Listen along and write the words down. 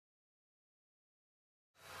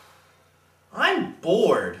I'm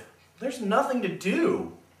bored. There's nothing to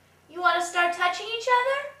do. You want to start touching each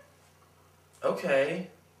other? Okay.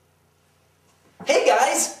 Hey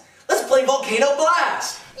guys, let's play Volcano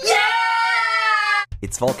Blast! Yeah!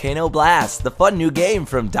 It's Volcano Blast, the fun new game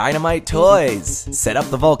from Dynamite Toys. Set up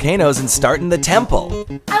the volcanoes and start in the temple.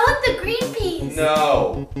 I want the green piece.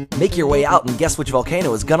 No. Make your way out and guess which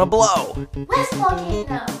volcano is gonna blow. West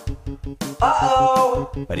Volcano.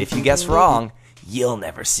 Uh-oh! But if you guess wrong, you'll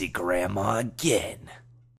never see Grandma again.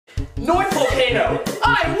 North Volcano!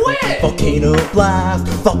 I win! Volcano Blast,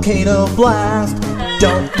 Volcano Blast,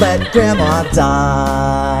 don't let Grandma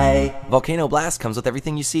die. Volcano Blast comes with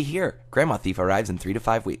everything you see here. Grandma Thief arrives in 3 to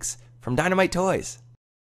 5 weeks. From Dynamite Toys.